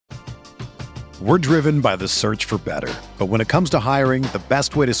We're driven by the search for better. But when it comes to hiring, the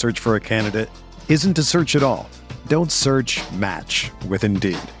best way to search for a candidate isn't to search at all. Don't search, match with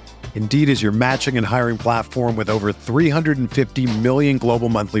Indeed. Indeed is your matching and hiring platform with over 350 million global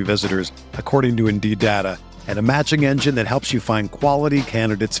monthly visitors, according to Indeed data, and a matching engine that helps you find quality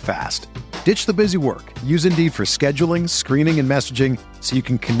candidates fast. Ditch the busy work. Use Indeed for scheduling, screening, and messaging so you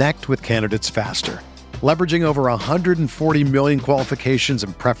can connect with candidates faster. Leveraging over 140 million qualifications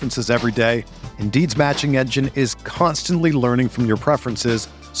and preferences every day, Indeed's matching engine is constantly learning from your preferences,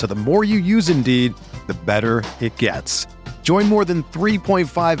 so the more you use Indeed, the better it gets. Join more than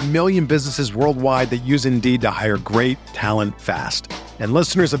 3.5 million businesses worldwide that use Indeed to hire great talent fast. And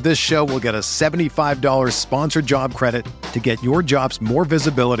listeners of this show will get a $75 sponsored job credit to get your jobs more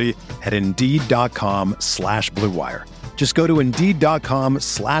visibility at Indeed.com/Blue Wire. Just go to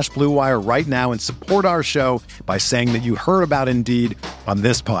Indeed.com/Blue Wire right now and support our show by saying that you heard about Indeed on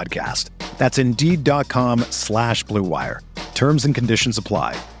this podcast. That's Indeed.com/Blue Wire. Terms and conditions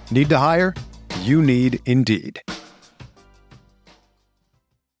apply. Need to hire? You need Indeed.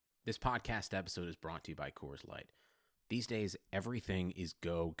 This podcast episode is brought to you by Coors Light. These days, everything is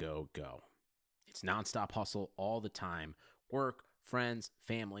go, go, go. It's nonstop hustle all the time. Work, friends,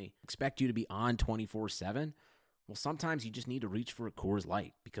 family, expect you to be on 24/7. Well, sometimes you just need to reach for a Coors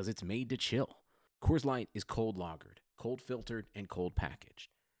Light because it's made to chill. Coors Light is cold lagered, cold filtered, and cold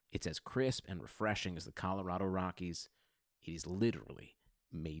packaged. It's as crisp and refreshing as the Colorado Rockies. It is literally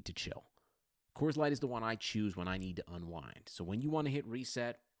made to chill. Coors Light is the one I choose when I need to unwind. So when you want to hit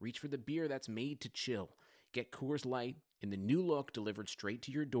reset, reach for the beer that's made to chill. Get Coors Light in the new look delivered straight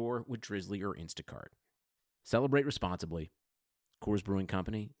to your door with Drizzly or Instacart. Celebrate responsibly. Coors Brewing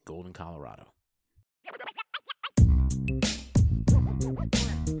Company, Golden, Colorado.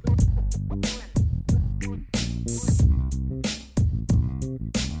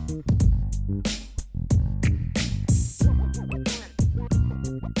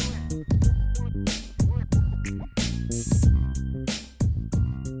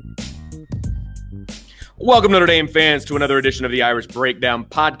 Welcome, Notre Dame fans, to another edition of the Irish Breakdown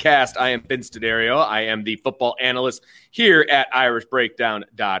podcast. I am Vince D'Addario. I am the football analyst here at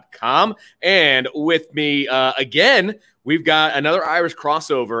irishbreakdown.com. And with me again, we've got another Irish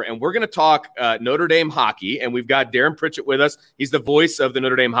crossover, and we're going to talk Notre Dame hockey. And we've got Darren Pritchett with us. He's the voice of the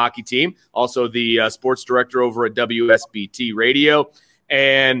Notre Dame hockey team, also the sports director over at WSBT Radio.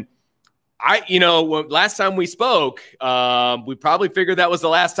 And last time we spoke, we probably figured that was the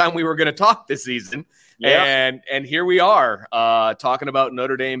last time we were going to talk this season. Yeah. And here we are talking about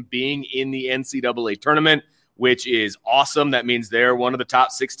Notre Dame being in the NCAA tournament, which is awesome. That means they're one of the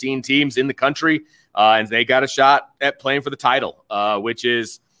top 16 teams in the country, and they got a shot at playing for the title, which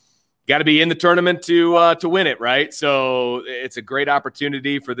is got to be in the tournament to win it, right? So it's a great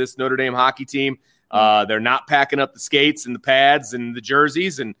opportunity for this Notre Dame hockey team. They're not packing up the skates and the pads and the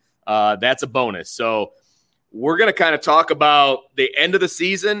jerseys, and that's a bonus. So we're going to kind of talk about the end of the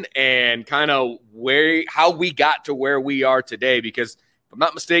season and kind of how we got to where we are today, because if I'm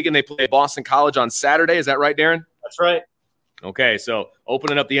not mistaken, they play Boston College on Saturday. Is that right, Darren? That's right. Okay, so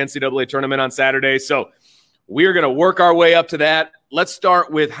opening up the NCAA tournament on Saturday. So we're going to work our way up to that. Let's start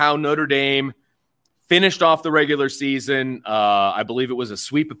with how Notre Dame finished off the regular season. I believe it was a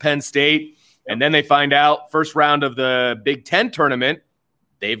sweep of Penn State. And then they find out first round of the Big Ten tournament,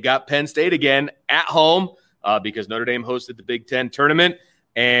 they've got Penn State again at home. Because Notre Dame hosted the Big Ten tournament.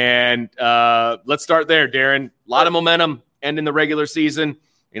 And let's start there, Darren. A lot of momentum ending the regular season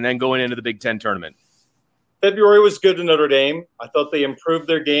and then going into the Big Ten tournament. February was good to Notre Dame. I thought they improved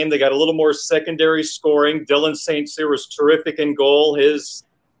their game. They got a little more secondary scoring. Dylan St. Cyr was terrific in goal. His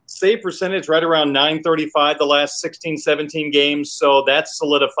save percentage right around .935 the last 16, 17 games. So that's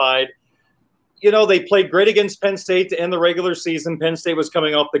solidified. They played great against Penn State to end the regular season. Penn State was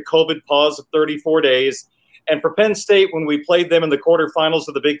coming off the COVID pause of 34 days. And for Penn State, when we played them in the quarterfinals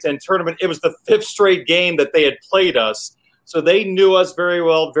of the Big Ten tournament, it was the fifth straight game that they had played us. So they knew us very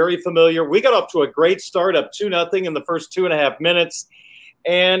well, very familiar. We got off to a great start, up 2-0 in the first 2.5 minutes.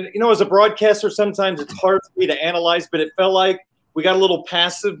 And, as a broadcaster, sometimes it's hard for me to analyze, but it felt like we got a little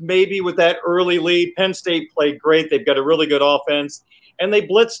passive maybe with that early lead. Penn State played great. They've got a really good offense. And they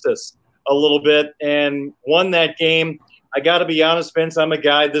blitzed us a little bit and won that game. I got to be honest, Vince, I'm a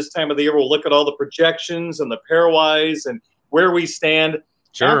guy this time of the year will look at all the projections and the pairwise and where we stand.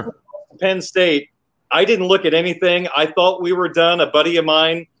 Sure. After Penn State, I didn't look at anything. I thought we were done. A buddy of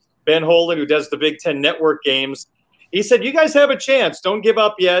mine, Ben Holden, who does the Big Ten Network games, he said, you guys have a chance. Don't give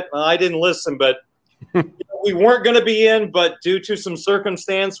up yet. Well, I didn't listen, but we weren't going to be in, but due to some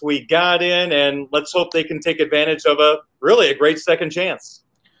circumstance, we got in, and let's hope they can take advantage of a great second chance.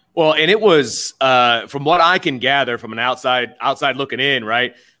 Well, and it was, from what I can gather from an outside looking in,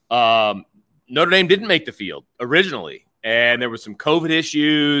 right? Notre Dame didn't make the field originally, and there were some COVID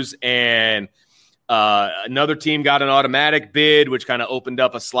issues, and another team got an automatic bid, which kind of opened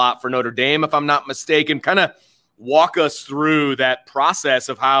up a slot for Notre Dame, if I'm not mistaken. Kind of walk us through that process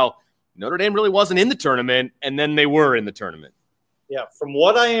of how Notre Dame really wasn't in the tournament, and then they were in the tournament. Yeah, from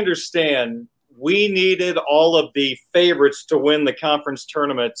what I understand, we needed all of the favorites to win the conference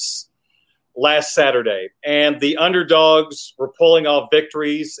tournaments last Saturday. And the underdogs were pulling off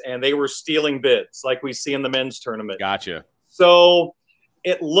victories, and they were stealing bids like we see in the men's tournament. Gotcha. So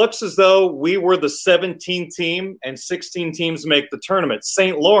it looks as though we were the 17th team, and 16 teams make the tournament.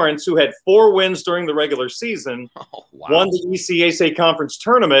 St. Lawrence, who had 4 wins during the regular season, won the ECAC conference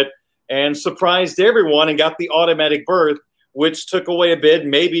tournament and surprised everyone and got the automatic berth, which took away a bid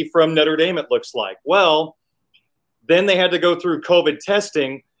maybe from Notre Dame, it looks like. Well, then they had to go through COVID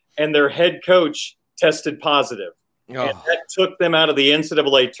testing, and their head coach tested positive. And that took them out of the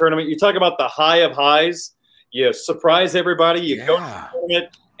NCAA tournament. You talk about the high of highs. You surprise everybody. You go to the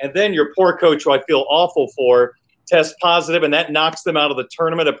tournament, and then your poor coach, who I feel awful for, tests positive, and that knocks them out of the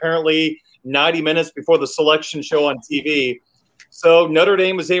tournament, apparently 90 minutes before the selection show on TV. So Notre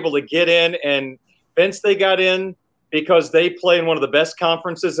Dame was able to get in, and Vince, they got in because they play in one of the best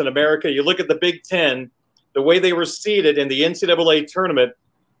conferences in America. You look at the Big Ten, the way they were seeded in the NCAA tournament,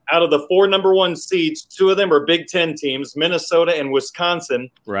 out of the 4 number 1 seeds, 2 of them are Big Ten teams, Minnesota and Wisconsin.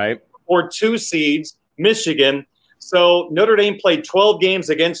 Right. Or 2 seeds, Michigan. So Notre Dame played 12 games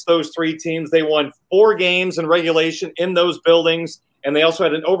against those 3 teams. They won 4 games in regulation in those buildings, and they also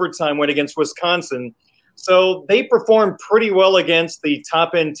had an overtime win against Wisconsin. So they performed pretty well against the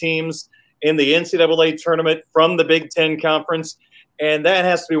top-end teams in the NCAA tournament from the Big Ten Conference, and that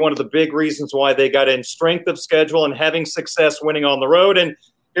has to be one of the big reasons why they got in: strength of schedule and having success winning on the road. And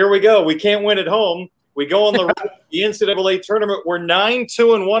here we go. We can't win at home. We go on the road. The NCAA tournament, we're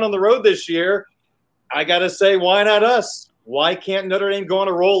 9-2-1 on the road this year. I got to say, why not us? Why can't Notre Dame go on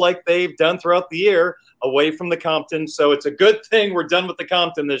a roll like they've done throughout the year away from the Compton? So it's a good thing we're done with the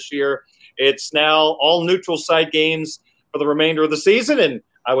Compton this year. It's now all neutral site games for the remainder of the season, and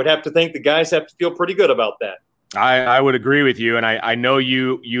I would have to think the guys have to feel pretty good about that. I would agree with you, and I know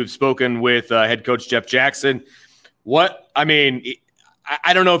you've spoken with head coach Jeff Jackson.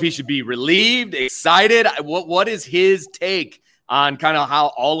 I don't know if he should be relieved, excited. What is his take on kind of how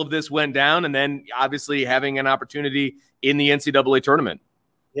all of this went down, and then obviously having an opportunity in the NCAA tournament?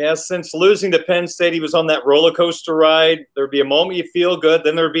 Yeah, since losing to Penn State, he was on that roller coaster ride. There'd be a moment you feel good,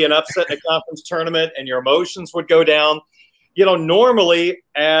 then there'd be an upset in a conference tournament, and your emotions would go down. You know, normally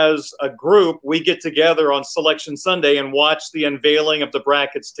as a group, we get together on Selection Sunday and watch the unveiling of the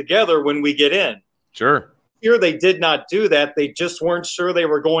brackets together when we get in. Sure. Here they did not do that. They just weren't sure they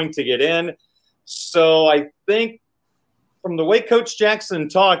were going to get in. So I think from the way Coach Jackson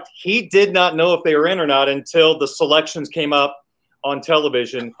talked, he did not know if they were in or not until the selections came up on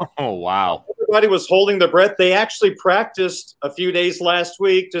television. Oh, wow. Everybody was holding their breath. They actually practiced a few days last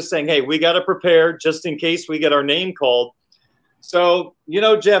week just saying, hey, we got to prepare just in case we get our name called. So, you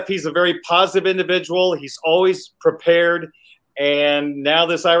know, Jeff, he's a very positive individual. He's always prepared. And now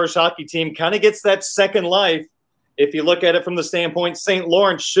this Irish hockey team kind of gets that second life. If you look at it from the standpoint, St.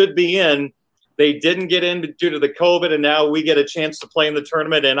 Lawrence should be in. They didn't get in due to the COVID, and now we get a chance to play in the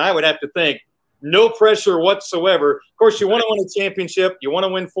tournament. And I would have to think, no pressure whatsoever. Of course, you want to win a championship. You want to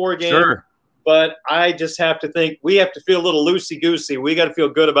win 4 games. Sure. But I just have to think we have to feel a little loosey-goosey. We got to feel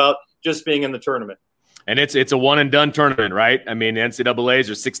good about just being in the tournament. And it's a one-and-done tournament, right? I mean, NCAAs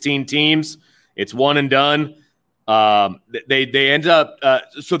are 16 teams. It's one and done. They end up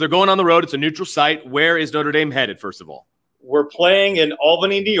so they're going on the road. It's a neutral site. Where is Notre Dame headed, first of all? We're playing in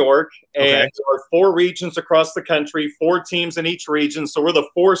Albany, New York, and there are 4 regions across the country, 4 teams in each region. So we're the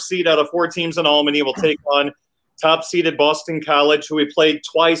 4th seed out of 4 teams in Albany. We'll take on top-seeded Boston College, who we played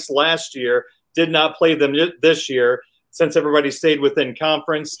twice last year, did not play them this year since everybody stayed within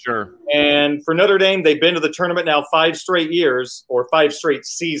conference. Sure. And for Notre Dame, they've been to the tournament now 5 straight years, or 5 straight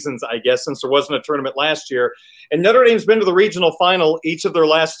seasons, I guess, since there wasn't a tournament last year. And Notre Dame's been to the regional final each of their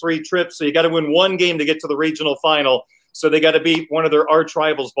last 3 trips, so you got to win 1 game to get to the regional final. So they got to beat one of their arch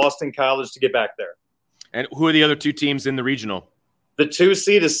rivals, Boston College, to get back there. And who are the other 2 teams in the regional? The 2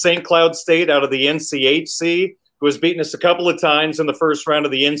 seed is St. Cloud State out of the NCHC, who has beaten us a couple of times in the first round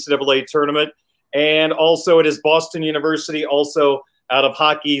of the NCAA tournament. And also it is Boston University, also out of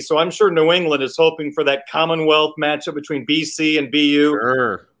hockey. So I'm sure New England is hoping for that Commonwealth matchup between BC and BU.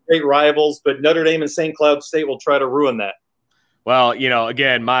 Sure. Great rivals, but Notre Dame and St. Cloud State will try to ruin that. Well,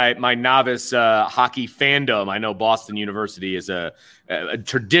 again, my novice hockey fandom, I know Boston University is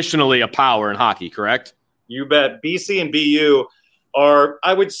traditionally a power in hockey, correct? You bet. BC and BU are,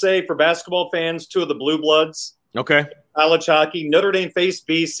 I would say, for basketball fans, two of the blue bloods. Okay. College hockey. Notre Dame faced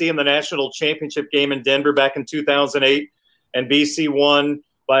BC in the national championship game in Denver back in 2008, and BC won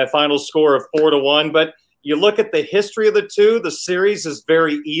by a final score of 4-1. But you look at the history of the two, the series is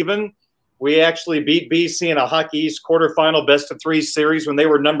very even. We actually beat BC in a Hockey East quarterfinal best-of-3 series when they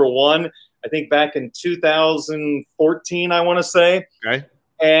were number one, I think back in 2014, I want to say. Okay.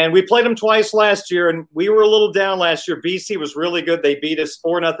 And we played them twice last year, and we were a little down last year. BC was really good. They beat us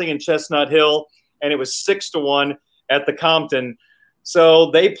 4-0 in Chestnut Hill, and it was 6-1 at the Compton. So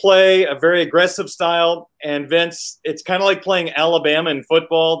they play a very aggressive style. And, Vince, it's kind of like playing Alabama in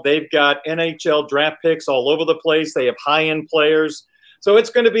football. They've got NHL draft picks all over the place. They have high-end players. So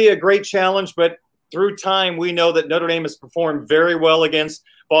it's going to be a great challenge, but through time, we know that Notre Dame has performed very well against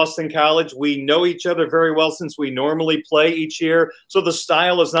Boston College. We know each other very well since we normally play each year. So the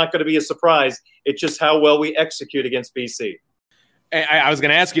style is not going to be a surprise. It's just how well we execute against BC. I was going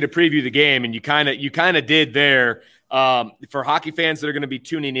to ask you to preview the game, and you kind of did there. For hockey fans that are going to be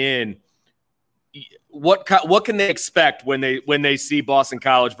tuning in, what can they expect when they see Boston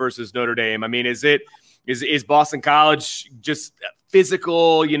College versus Notre Dame? I mean, is Boston College just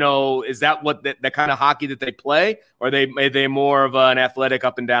physical? Is that what that kind of hockey that they play, or are they more of an athletic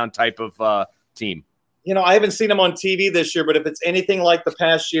up and down type of team? I haven't seen them on TV this year, but if it's anything like the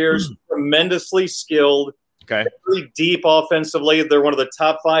past years, tremendously skilled, very deep offensively. They're one of the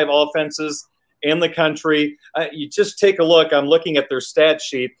top 5 offenses in the country. You just take a look. I'm looking at their stat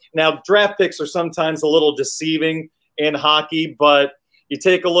sheet. Now, draft picks are sometimes a little deceiving in hockey, but you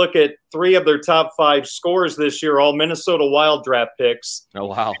take a look at 3 of their top 5 scorers this year, all Minnesota Wild draft picks. Oh,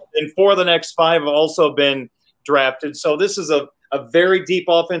 wow. And 4 of the next 5 have also been drafted. So this is a very deep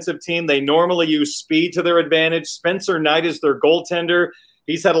offensive team. They normally use speed to their advantage. Spencer Knight is their goaltender.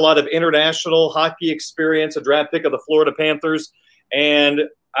 He's had a lot of international hockey experience, a draft pick of the Florida Panthers. And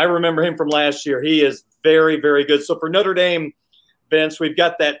I remember him from last year. He is very, very good. So for Notre Dame, Vince, we've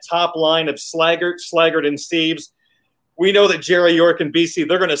got that top line of Slaggert, and Steeves. We know that Jerry York and BC,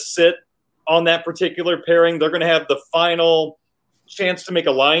 they're going to sit on that particular pairing. They're going to have the final chance to make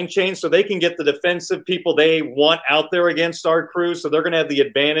a line change so they can get the defensive people they want out there against our crew. So they're going to have the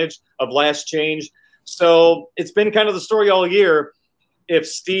advantage of last change. So it's been kind of the story all year. If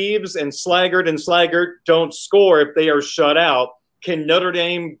Steeves and Slaggert don't score, if they are shut out, can Notre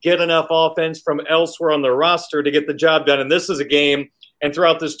Dame get enough offense from elsewhere on their roster to get the job done? And this is a game, and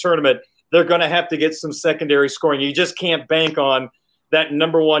throughout this tournament, they're going to have to get some secondary scoring. You just can't bank on that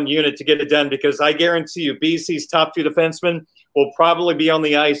number one unit to get it done, because I guarantee you BC's top 2 defensemen will probably be on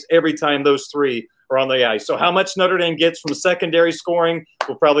the ice every time those 3 are on the ice. So how much Notre Dame gets from secondary scoring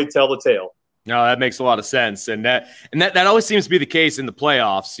will probably tell the tale. No, that makes a lot of sense. And that always seems to be the case in the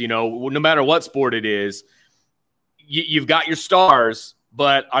playoffs. No matter what sport it is, you've got your stars,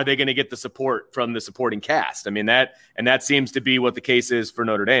 but are they going to get the support from the supporting cast? I mean, that seems to be what the case is for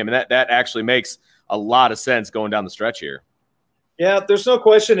Notre Dame. And that actually makes a lot of sense going down the stretch here. Yeah, there's no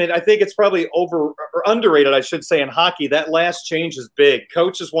question. And I think it's probably over or underrated, I should say, in hockey. That last change is big.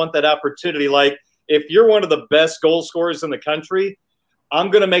 Coaches want that opportunity. Like, if you're one of the best goal scorers in the country, I'm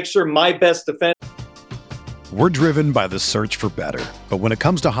going to make sure my best defense. We're driven by the search for better. But when it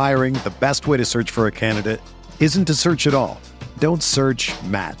comes to hiring, the best way to search for a candidate isn't to search at all. Don't search,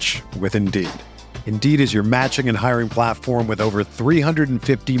 match with Indeed. Indeed is your matching and hiring platform with over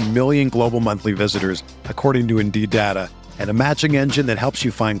 350 million global monthly visitors, according to Indeed data, and a matching engine that helps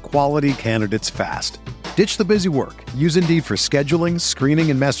you find quality candidates fast. Ditch the busy work. Use Indeed for scheduling,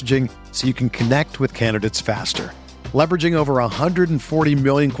 screening, and messaging so you can connect with candidates faster. Leveraging over 140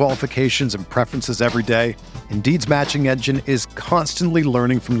 million qualifications and preferences every day, Indeed's matching engine is constantly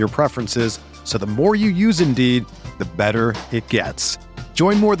learning from your preferences, so the more you use Indeed, the better it gets.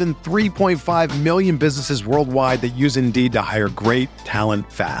 Join more than 3.5 million businesses worldwide that use Indeed to hire great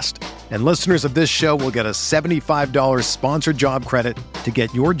talent fast. And listeners of this show will get a $75 sponsored job credit to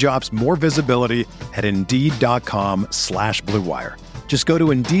get your jobs more visibility at Indeed.com/Blue Wire. Just go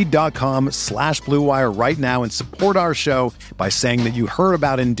to Indeed.com/Blue Wire right now and support our show by saying that you heard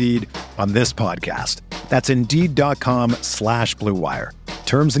about Indeed on this podcast. That's Indeed.com/Blue Wire.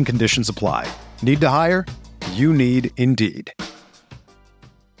 Terms and conditions apply. Need to hire? You need Indeed.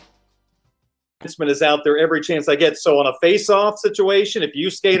 Is out there every chance I get. So on a face-off situation, if you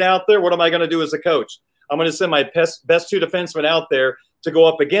skate out there, what am I going to do as a coach? I'm going to send my best 2 defensemen out there to go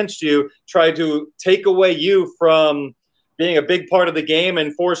up against you, try to take away you from being a big part of the game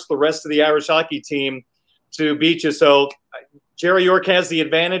and force the rest of the Irish hockey team to beat you. So Jerry York has the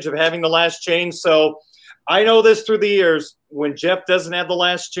advantage of having the last change. So I know this through the years. When Jeff doesn't have the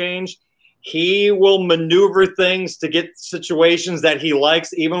last change, he will maneuver things to get situations that he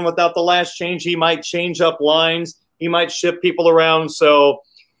likes. Even without the last change, he might change up lines. He might shift people around. So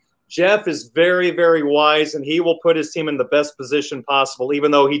Jeff is very, very wise, and he will put his team in the best position possible, even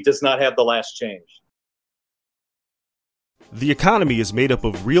though he does not have the last change. The economy is made up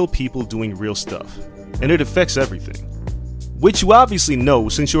of real people doing real stuff, and it affects everything. Which you obviously know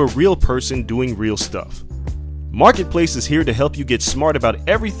since you're a real person doing real stuff. Marketplace is here to help you get smart about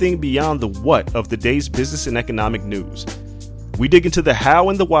everything beyond the what of the day's business and economic news. We dig into the how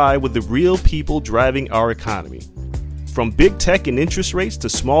and the why with the real people driving our economy. From big tech and interest rates to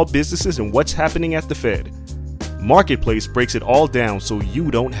small businesses and what's happening at the Fed, Marketplace breaks it all down so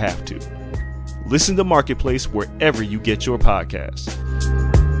you don't have to. Listen to Marketplace wherever you get your podcasts.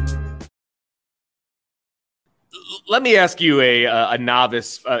 Let me ask you a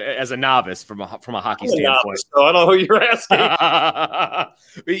novice, as a novice from a hockey standpoint. Novice, so I don't know who you're asking.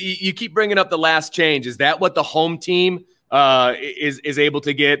 You keep bringing up the last change. Is that what the home team is able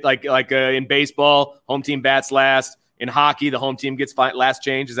to get? Like in baseball, home team bats last. In hockey, the home team gets last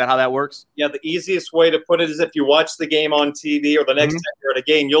change. Is that how that works? Yeah, the easiest way to put it is if you watch the game on TV or the next time you're at a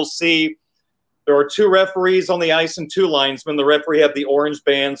game, you'll see there are 2 referees on the ice and 2 linesmen. The referee have the orange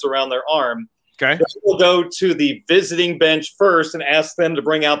bands around their arm. Okay. We'll go to the visiting bench first and ask them to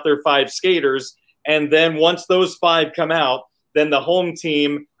bring out their 5 skaters. And then once those 5 come out, then the home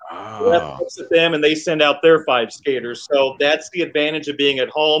team looks at them and they send out their 5 skaters. So that's the advantage of being at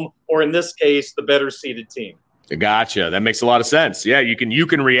home, or in this case, the better seated team. Gotcha. That makes a lot of sense. Yeah, you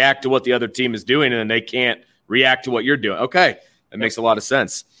can react to what the other team is doing, and then they can't react to what you're doing. Okay, that makes a lot of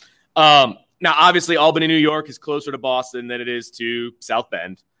sense. Now, obviously, Albany, New York is closer to Boston than it is to South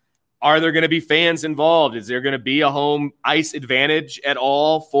Bend. Are there going to be fans involved? Is there going to be a home ice advantage at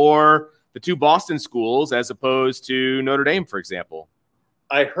all for the 2 Boston schools as opposed to Notre Dame, for example?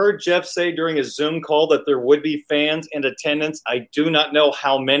 I heard Jeff say during his Zoom call that there would be fans in attendance. I do not know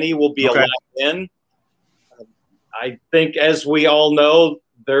how many will be allowed in. I think, as we all know,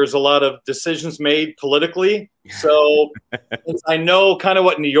 there's a lot of decisions made politically. So I know kind of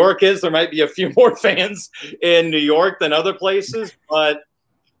what New York is. There might be a few more fans in New York than other places. But,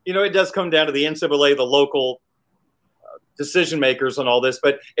 it does come down to the NCAA, the local decision makers on all this.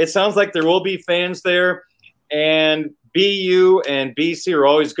 But it sounds like there will be fans there. And BU and BC are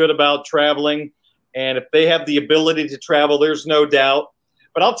always good about traveling. And if they have the ability to travel, there's no doubt.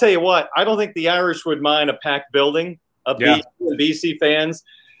 But I'll tell you what, I don't think the Irish would mind a packed building of BC and BC fans,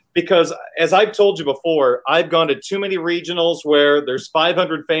 because as I've told you before, I've gone to too many regionals where there's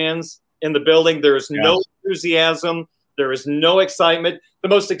 500 fans in the building. There is no enthusiasm. There is no excitement. The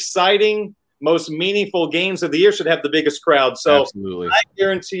most exciting, most meaningful games of the year should have the biggest crowd. So absolutely. I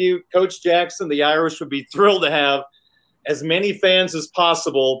guarantee you, Coach Jackson, the Irish would be thrilled to have as many fans as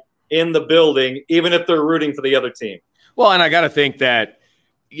possible in the building, even if they're rooting for the other team. Well, and I got to think that,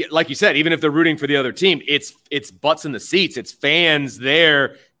 like you said, even if they're rooting for the other team, it's butts in the seats. It's fans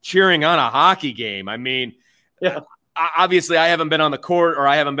there cheering on a hockey game. I mean, obviously I haven't been on the court or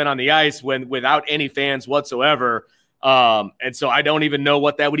I haven't been on the ice without any fans whatsoever. And so I don't even know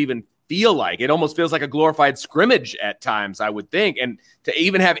what that would even feel like. It almost feels like a glorified scrimmage at times, I would think. And to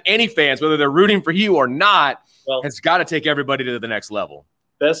even have any fans, whether they're rooting for you or not, has got to take everybody to the next level.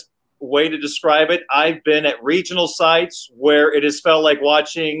 Best way to describe it, I've been at regional sites where it has felt like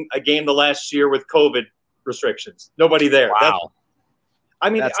watching a game the last year with COVID restrictions. Nobody there. Wow. I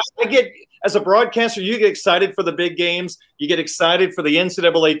get, as a broadcaster, you get excited for the big games. You get excited for the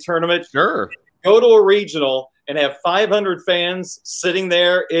NCAA tournament. Sure. Go to a regional and have 500 fans sitting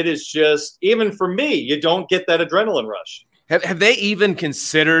there. It is just, even for me, you don't get that adrenaline rush. Have they even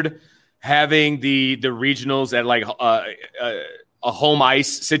considered having the regionals at like a home ice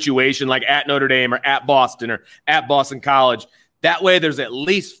situation, like at Notre Dame or at Boston or at Boston College? That way there's at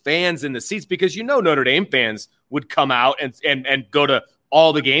least fans in the seats, because Notre Dame fans would come out and go to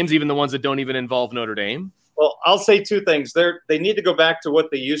all the games, even the ones that don't even involve Notre Dame. Well, I'll say 2 things. They need to go back to what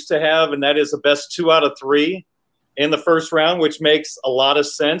they used to have, and that is the best 2 out of 3 in the first round, which makes a lot of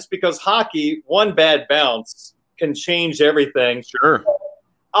sense, because hockey, one bad bounce can change everything. Sure.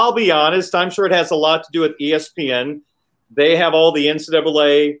 I'll be honest. I'm sure it has a lot to do with ESPN. They have all the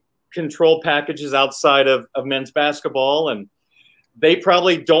NCAA control packages outside of men's basketball, and they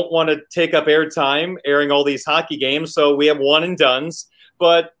probably don't want to take up airtime airing all these hockey games. So we have one and dones.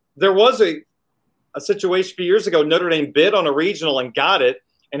 But there was a situation a few years ago. Notre Dame bid on a regional and got it.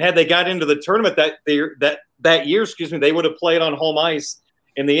 And had they got into the tournament that year, they would have played on home ice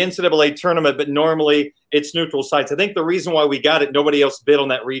in the NCAA tournament, but normally it's neutral sites. I think the reason why we got it, nobody else bid on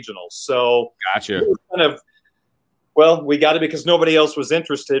that regional. So gotcha. We got it because nobody else was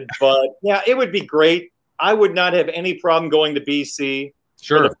interested. But yeah, it would be great. I would not have any problem going to BC.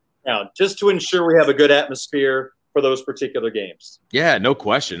 Sure. Just to ensure we have a good atmosphere for those particular games. Yeah, no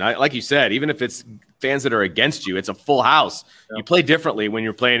question. Like you said, even if it's fans that are against you, it's a full house. Yeah. You play differently when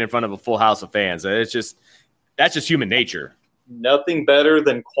you're playing in front of a full house of fans. That's just human nature. Nothing better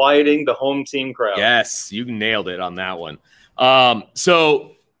than quieting the home team crowd. Yes, you nailed it on that one.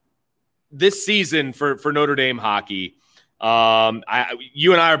 So this season for Notre Dame hockey,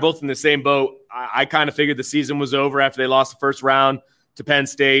 you and I are both in the same boat. I kind of figured the season was over after they lost the first round to Penn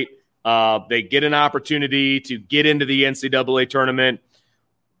State. They get an opportunity to get into the NCAA tournament.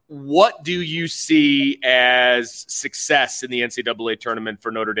 What do you see as success in the NCAA tournament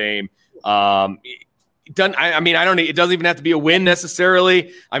for Notre Dame? It doesn't even have to be a win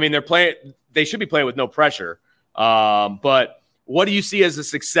necessarily. I mean, they should be playing with no pressure. But what do you see as a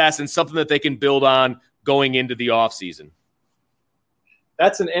success and something that they can build on going into the offseason?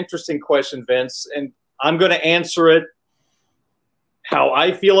 That's an interesting question, Vince, and I'm going to answer it how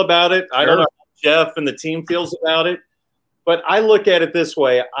I feel about it. I don't know how Jeff and the team feels about it, but I look at it this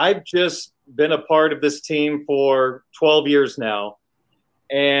way. I've just been a part of this team for 12 years now,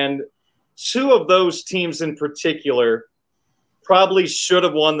 and two of those teams in particular probably should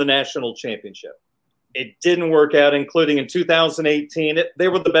have won the national championship. It didn't work out, including in 2018. They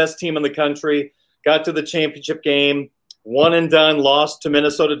were the best team in the country, got to the championship game, one and done, lost to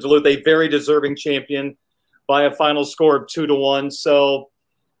Minnesota Duluth, a very deserving champion, by a final score of 2-1. So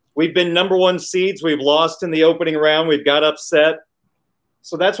we've been number one seeds. We've lost in the opening round. We've got upset.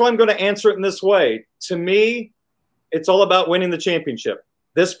 So that's why I'm going to answer it in this way. To me, it's all about winning the championship.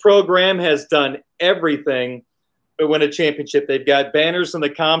 This program has done everything but win a championship. They've got banners in the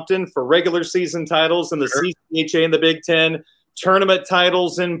Compton for regular season titles in the CCHA and the Big Ten, tournament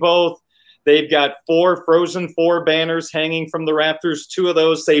titles in both. They've got 4 Frozen Four banners hanging from the rafters. 2 of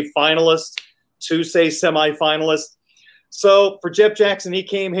those say finalists, 2 say semifinalists. So for Jeff Jackson, he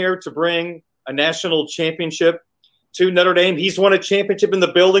came here to bring a national championship to Notre Dame. He's won a championship in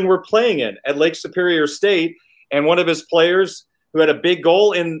the building we're playing in at Lake Superior State. And one of his players who had a big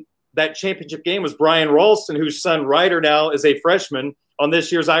goal in that championship game was Brian Ralston, whose son Ryder now is a freshman on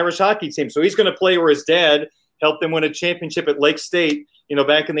this year's Irish hockey team. So he's going to play where his dad helped them win a championship at Lake State,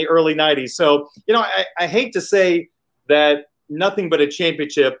 back in the early 90s. So, I hate to say that nothing but a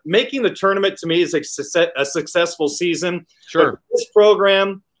championship. Making the tournament to me is a successful season. Sure. But this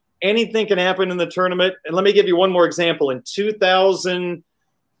program, anything can happen in the tournament. And let me give you one more example. In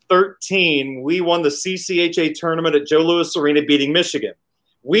 2013, we won the CCHA tournament at Joe Louis Arena, beating Michigan.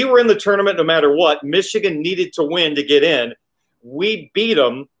 We were in the tournament no matter what. Michigan needed to win to get in. We beat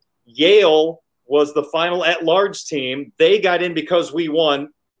them. Yale was the final at-large team. They got in because we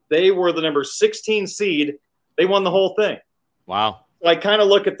won. They were the number 16 seed. They won the whole thing. Wow. I kind of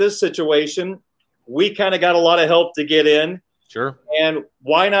look at this situation. We kind of got a lot of help to get in. Sure. And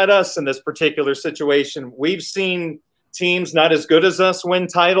why not us in this particular situation? We've seen teams not as good as us win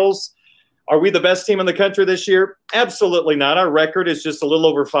titles. Are we the best team in the country this year? Absolutely not. Our record is just a little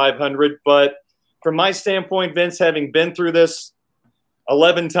over 500. But from my standpoint, Vince, having been through this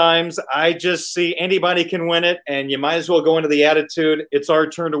 11 times, I just see anybody can win it, and you might as well go into the attitude, it's our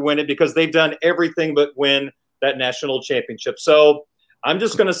turn to win it, because they've done everything but win that national championship. So I'm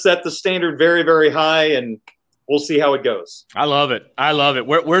just going to set the standard very, very high, and we'll see how it goes. I love it.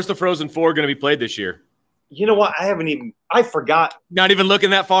 Where's the Frozen Four going to be played this year? You know what? I forgot. Not even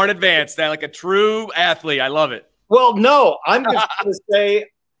looking that far in advance. That like a true athlete. I love it. Well, no, I'm just going to say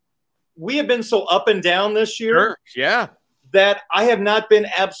we have been so up and down this year. Sure. Yeah. That I have not been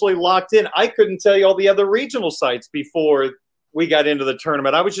absolutely locked in. I couldn't tell you all the other regional sites before we got into the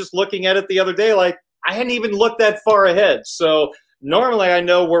tournament. I was just looking at it the other day, like I hadn't even looked that far ahead. So normally I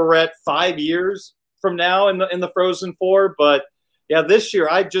know we're at 5 years from now in the Frozen Four, but yeah, this year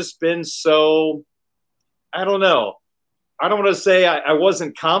I've just been so, I don't know. I don't want to say I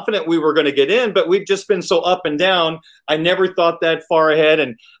wasn't confident we were going to get in, but we've just been so up and down. I never thought that far ahead.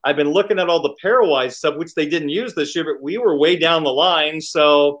 And I've been looking at all the pairwise stuff, which they didn't use this year, but we were way down the line.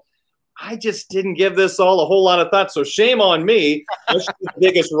 So I just didn't give this all a whole lot of thought. So shame on me. The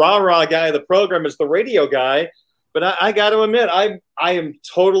biggest rah-rah guy of the program is the radio guy. But I got to admit, I am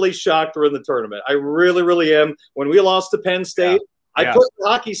totally shocked we're in the tournament. I really, really am. When we lost to Penn State, I put the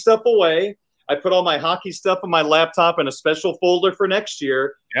hockey stuff away. I put all my hockey stuff on my laptop in a special folder for next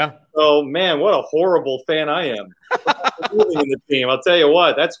year. Yeah. Oh, man, what a horrible fan I am. In the team. I'll tell you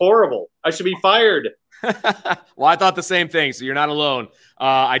what, that's horrible. I should be fired. Well, I thought the same thing, so you're not alone.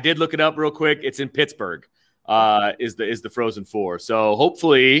 I did look it up real quick. It's in Pittsburgh, is the Frozen Four. So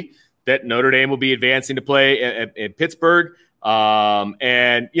hopefully that Notre Dame will be advancing to play at Pittsburgh.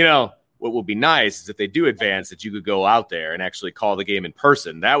 And, what will be nice is if they do advance, that you could go out there and actually call the game in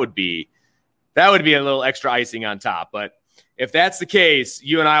person. That would be a little extra icing on top. But if that's the case,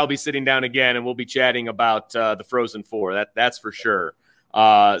 you and I will be sitting down again and we'll be chatting about the Frozen Four. That's for sure.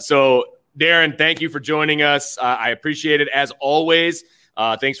 So, Darren, thank you for joining us. I appreciate it as always.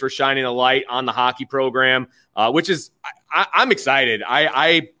 Thanks for shining a light on the hockey program, which is I'm excited.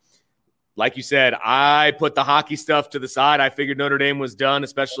 I like you said, I put the hockey stuff to the side. I figured Notre Dame was done,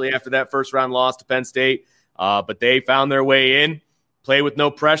 especially after that first round loss to Penn State. But they found their way in, play with no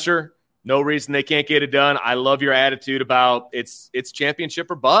pressure. No reason they can't get it done. I love your attitude about it's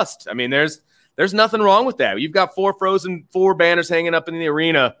championship or bust. I mean, there's nothing wrong with that. You've got 4 Frozen Four banners hanging up in the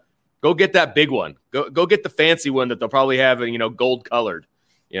arena. Go get that big one. Go get the fancy one that they'll probably have, gold colored.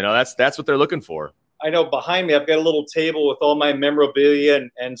 That's what they're looking for. I know behind me, I've got a little table with all my memorabilia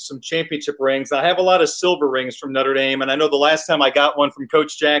and some championship rings. I have a lot of silver rings from Notre Dame. And I know the last time I got one from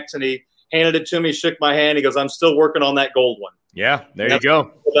Coach Jackson, he handed it to me, shook my hand. He goes, I'm still working on that gold one. Yeah, there you go.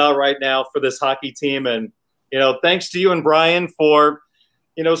 What I'm about right now for this hockey team. And, thanks to you and Brian for,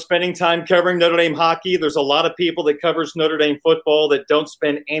 spending time covering Notre Dame hockey. There's a lot of people that covers Notre Dame football that don't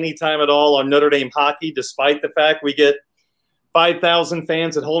spend any time at all on Notre Dame hockey, despite the fact we get 5,000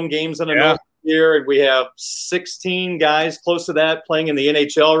 fans at home games in a year, and we have 16 guys close to that playing in the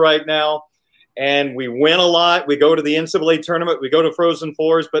NHL right now. And we win a lot. We go to the NCAA tournament. We go to Frozen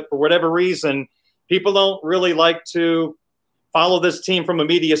Fours. But for whatever reason, people don't really like to follow this team from a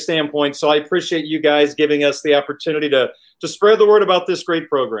media standpoint. So I appreciate you guys giving us the opportunity to spread the word about this great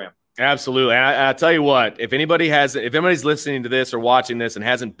program. Absolutely. And I tell you what, if anybody's listening to this or watching this and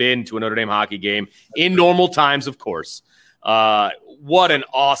hasn't been to a Notre Dame hockey game in normal times, of course, what an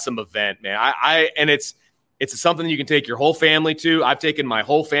awesome event, man. And it's something you can take your whole family to. I've taken my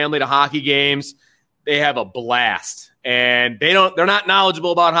whole family to hockey games. They have a blast, and they're not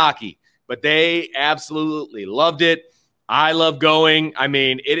knowledgeable about hockey, but they absolutely loved it. I love going. I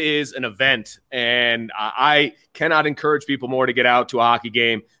mean, it is an event, and I cannot encourage people more to get out to a hockey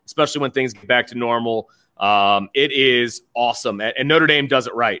game, especially when things get back to normal. It is awesome, and Notre Dame does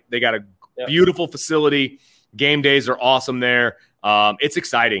it right. They got a beautiful facility. Game days are awesome there. It's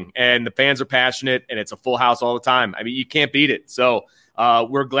exciting, and the fans are passionate, and it's a full house all the time. I mean, you can't beat it. So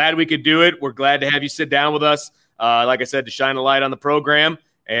we're glad we could do it. We're glad to have you sit down with us, like I said, to shine a light on the program,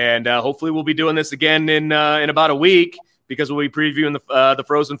 and hopefully we'll be doing this again in about a week, because we'll be previewing the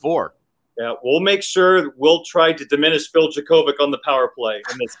Frozen Four. Yeah, we'll make sure we'll try to diminish Phil Jakovic on the power play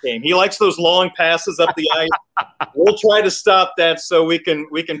in this game. He likes those long passes up the ice. We'll try to stop that so we can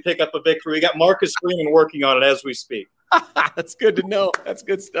pick up a victory. We got Marcus Freeman working on it as we speak. That's good to know. That's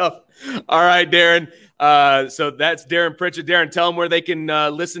good stuff. All right, Darren. So that's Darren Pritchett. Darren, tell them where they can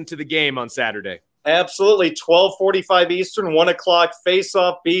listen to the game on Saturday. Absolutely. 12:45 Eastern, 1 o'clock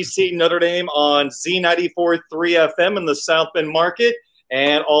face-off, BC Notre Dame on Z94.3 FM in the South Bend market.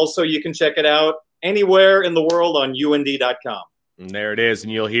 And also you can check it out anywhere in the world on UND.com. And there it is.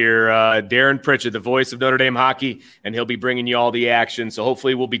 And you'll hear Darren Pritchett, the voice of Notre Dame hockey, and he'll be bringing you all the action. So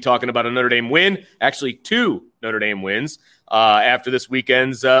hopefully we'll be talking about a Notre Dame win, actually 2 Notre Dame wins after this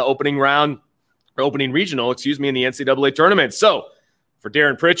weekend's opening regional, in the NCAA tournament. So for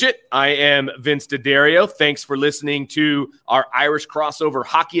Darren Pritchett, I am Vince D'Addario. Thanks for listening to our Irish Crossover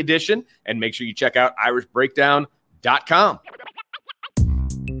Hockey Edition, and make sure you check out irishbreakdown.com.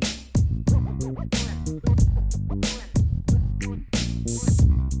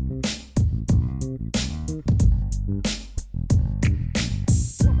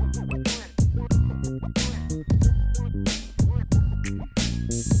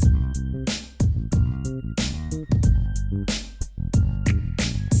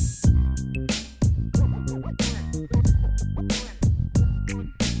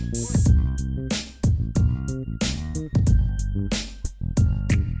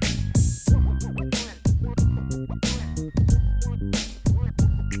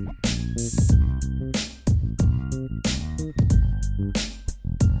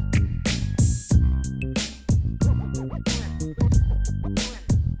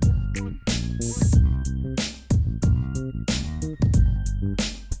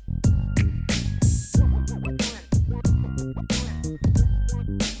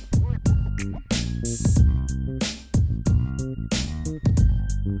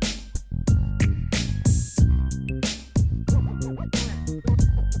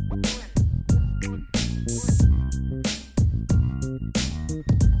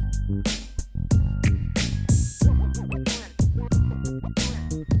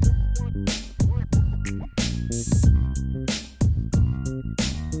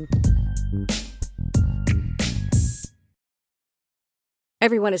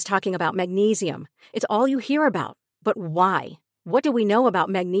 Everyone is talking about magnesium. It's all you hear about. But why? What do we know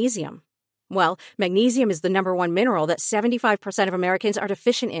about magnesium? Well, magnesium is the number one mineral that 75% of Americans are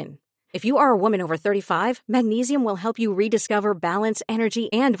deficient in. If you are a woman over 35, magnesium will help you rediscover balance, energy,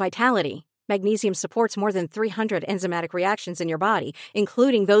 and vitality. Magnesium supports more than 300 enzymatic reactions in your body,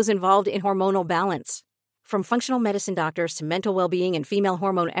 including those involved in hormonal balance. From functional medicine doctors to mental well-being and female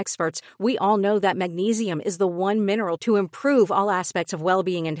hormone experts, we all know that magnesium is the one mineral to improve all aspects of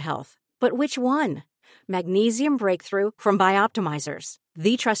well-being and health. But which one? Magnesium Breakthrough from Bioptimizers,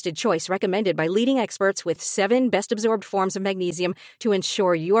 the trusted choice recommended by leading experts with 7 best-absorbed forms of magnesium to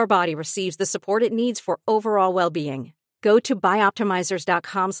ensure your body receives the support it needs for overall well-being. Go to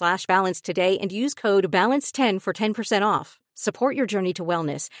bioptimizers.com/balance today and use code BALANCE10 for 10% off. Support your journey to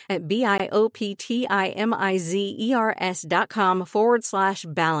wellness at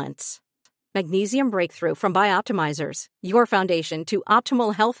bioptimizers.com/balance. Magnesium Breakthrough from Bioptimizers, your foundation to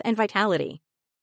optimal health and vitality.